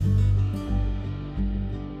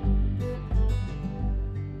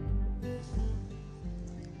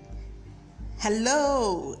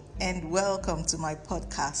Hello and welcome to my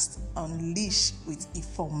podcast, Unleash with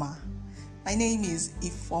Ifoma. My name is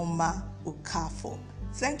Ifoma Okafor.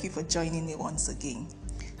 Thank you for joining me once again.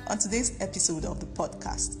 On today's episode of the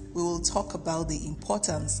podcast, we will talk about the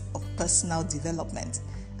importance of personal development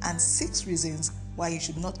and 6 reasons why you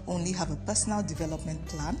should not only have a personal development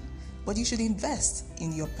plan, but you should invest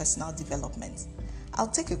in your personal development. I'll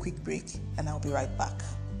take a quick break and I'll be right back.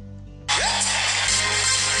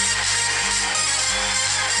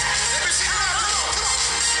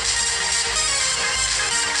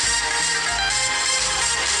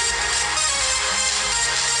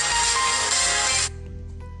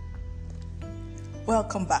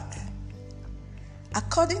 Welcome back.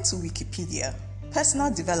 According to Wikipedia,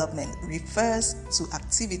 personal development refers to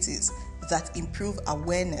activities that improve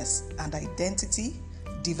awareness and identity,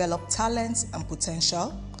 develop talents and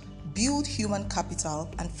potential, build human capital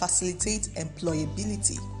and facilitate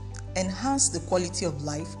employability, enhance the quality of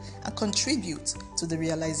life, and contribute to the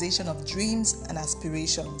realization of dreams and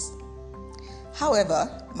aspirations.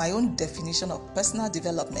 However, my own definition of personal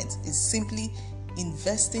development is simply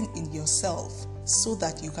investing in yourself so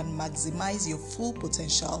that you can maximize your full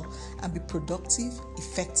potential and be productive,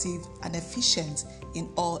 effective, and efficient in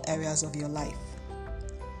all areas of your life.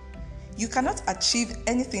 You cannot achieve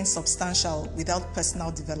anything substantial without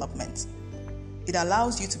personal development. It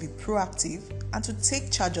allows you to be proactive and to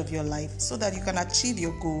take charge of your life so that you can achieve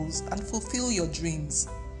your goals and fulfill your dreams.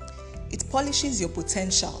 It polishes your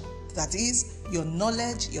potential, that is, your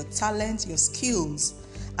knowledge, your talent, your skills,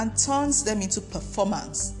 and turns them into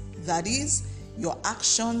performance, that is, your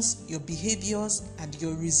actions, your behaviors, and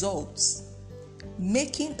your results.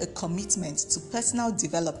 Making a commitment to personal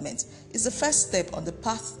development is the first step on the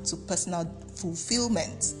path to personal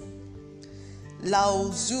fulfillment. Lao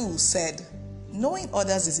Tzu said, "Knowing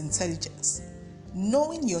others is intelligence.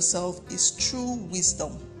 Knowing yourself is true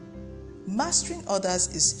wisdom. Mastering others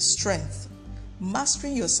is strength.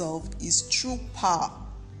 Mastering yourself is true power."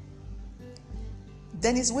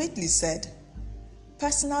 Dennis Waitley said,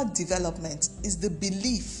 "Personal development is the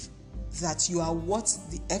belief that you are worth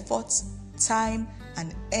the effort, time,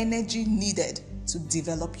 and energy needed to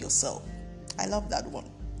develop yourself." I love that one.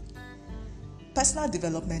 Personal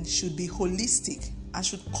development should be holistic and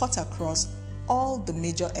should cut across all the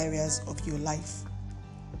major areas of your life.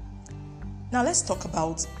 Now let's talk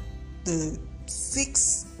about the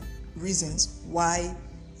 6 reasons why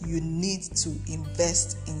you need to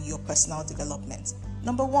invest in your personal development.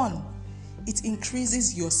 Number 1, it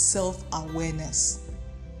increases your self-awareness.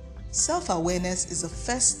 Self-awareness is the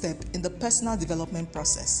first step in the personal development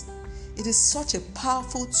process. It is such a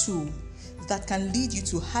powerful tool that can lead you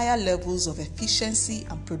to higher levels of efficiency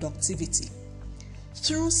and productivity.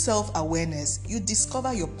 Through self-awareness, you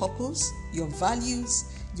discover your purpose, your values,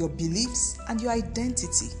 your beliefs, and your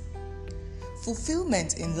identity.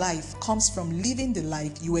 Fulfillment in life comes from living the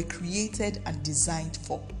life you were created and designed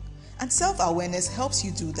for. And self-awareness helps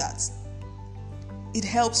you do that. It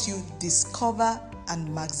helps you discover and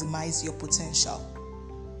maximize your potential.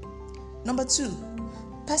 Number 2,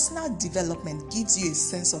 personal development gives you a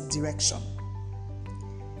sense of direction.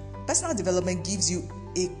 Personal development gives you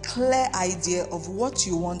a clear idea of what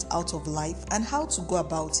you want out of life and how to go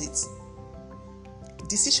about it.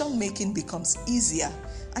 Decision making becomes easier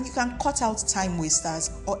and you can cut out time wasters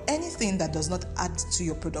or anything that does not add to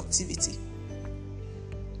your productivity.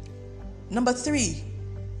 Number 3,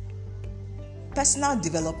 personal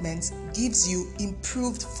development gives you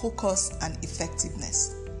improved focus and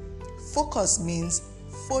effectiveness. Focus means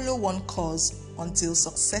follow one course until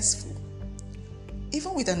successful.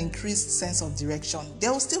 Even with an increased sense of direction,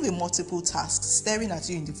 there will still be multiple tasks staring at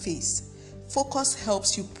you in the face. Focus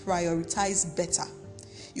helps you prioritize better.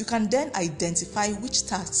 You can then identify which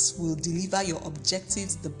tasks will deliver your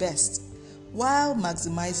objectives the best, while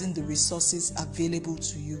maximizing the resources available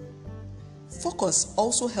to you. Focus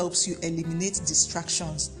also helps you eliminate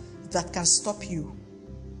distractions that can stop you,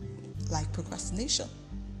 like procrastination.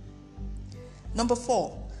 Number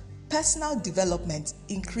 4, personal development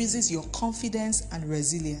increases your confidence and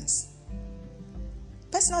resilience.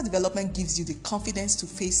 Personal development gives you the confidence to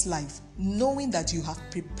face life, knowing that you have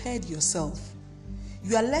prepared yourself.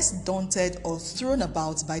 You are less daunted or thrown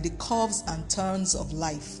about by the curves and turns of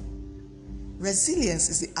life. Resilience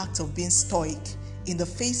is the act of being stoic in the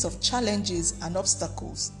face of challenges and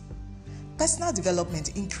obstacles. Personal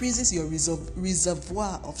development increases your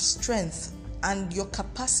reservoir of strength and your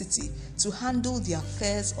capacity to handle the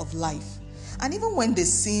affairs of life. And even when they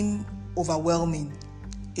seem overwhelming,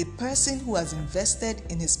 a person who has invested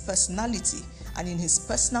in his personality and in his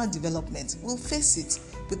personal development will face it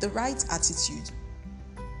with the right attitude.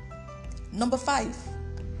 Number 5,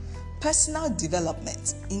 personal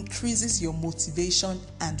development increases your motivation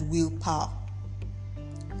and willpower.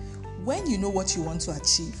 When you know what you want to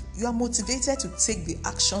achieve, you are motivated to take the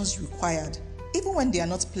actions required, even when they are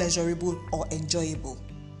not pleasurable or enjoyable.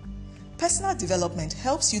 Personal development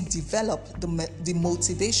helps you develop the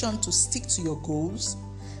motivation to stick to your goals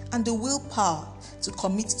and the willpower to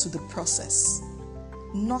commit to the process.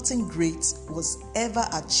 Nothing great was ever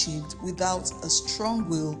achieved without a strong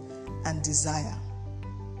will and desire.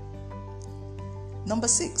 Number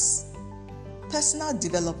 6, personal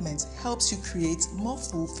development helps you create more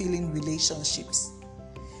fulfilling relationships.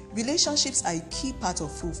 Relationships are a key part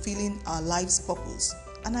of fulfilling our life's purpose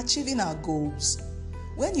and achieving our goals.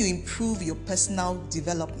 When you improve your personal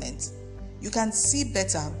development, you can see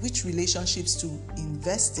better which relationships to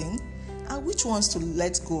invest in and which ones to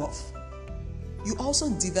let go of. You also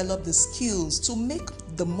develop the skills to make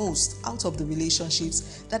the most out of the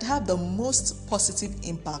relationships that have the most positive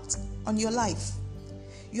impact on your life.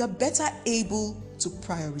 You are better able to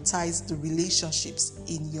prioritize the relationships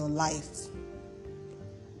in your life.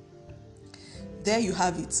 There you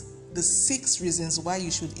have it, the 6 reasons why you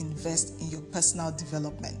should invest in your personal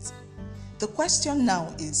development. The question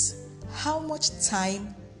now is, how much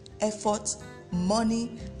time, effort,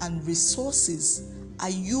 money, and resources are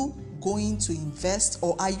you going to invest,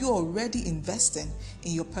 or are you already investing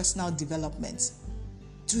in your personal development?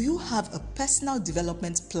 Do you have a personal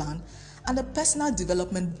development plan and a personal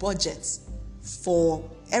development budget for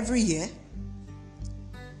every year?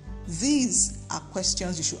 These are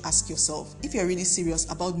questions you should ask yourself if you're really serious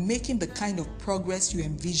about making the kind of progress you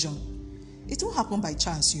envision. It won't happen by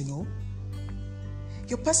chance, you know.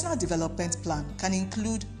 Your personal development plan can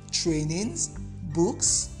include trainings,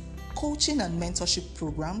 books, coaching and mentorship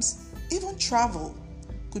programs, even travel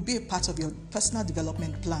could be a part of your personal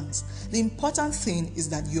development plans. The important thing is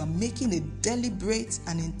that you are making a deliberate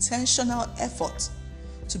and intentional effort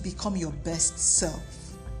to become your best self.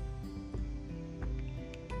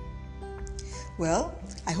 Well,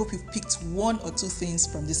 I hope you've picked 1 or 2 things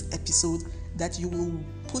from this episode that you will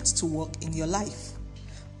put to work in your life.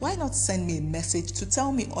 Why not send me a message to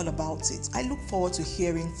tell me all about it? I look forward to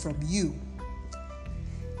hearing from you.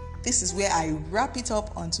 This is where I wrap it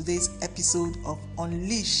up on today's episode of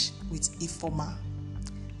Unleash with Ifeoma.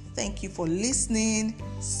 Thank you for listening.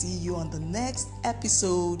 See you on the next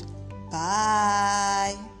episode.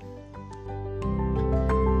 Bye.